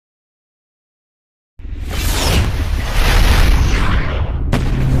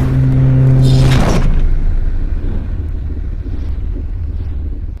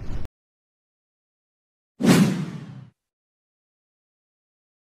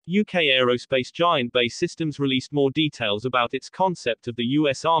UK aerospace giant BAE Systems released more details about its concept of the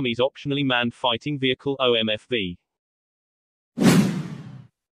US Army's Optionally Manned Fighting Vehicle (OMFV).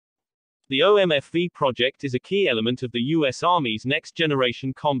 The OMFV project is a key element of the US Army's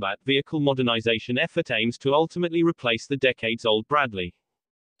next-generation combat vehicle modernization effort aims to ultimately replace the decades-old Bradley.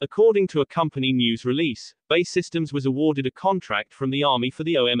 According to a company news release, BAE Systems was awarded a contract from the Army for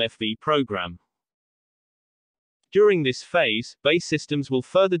the OMFV program. During this phase, BAE Systems will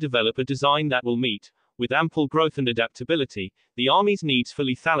further develop a design that will meet, with ample growth and adaptability, the Army's needs for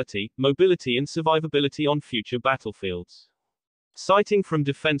lethality, mobility and survivability on future battlefields. Citing from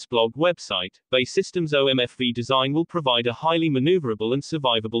Defense Blog website, BAE Systems' OMFV design will provide a highly maneuverable and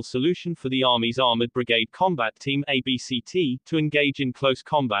survivable solution for the Army's Armored Brigade Combat Team (ABCT) to engage in close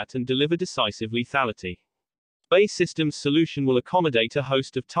combat and deliver decisive lethality. BAE Systems' solution will accommodate a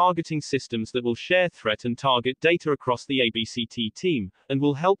host of targeting systems that will share threat and target data across the ABCT team, and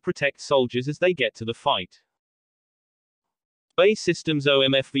will help protect soldiers as they get to the fight. BAE Systems'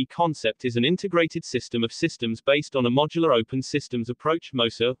 OMFV concept is an integrated system of systems based on a modular open systems approach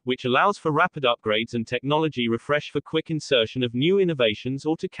 (MOSA), which allows for rapid upgrades and technology refresh for quick insertion of new innovations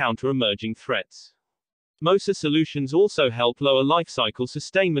or to counter emerging threats. MOSA solutions also help lower lifecycle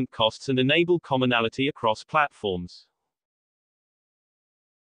sustainment costs and enable commonality across platforms.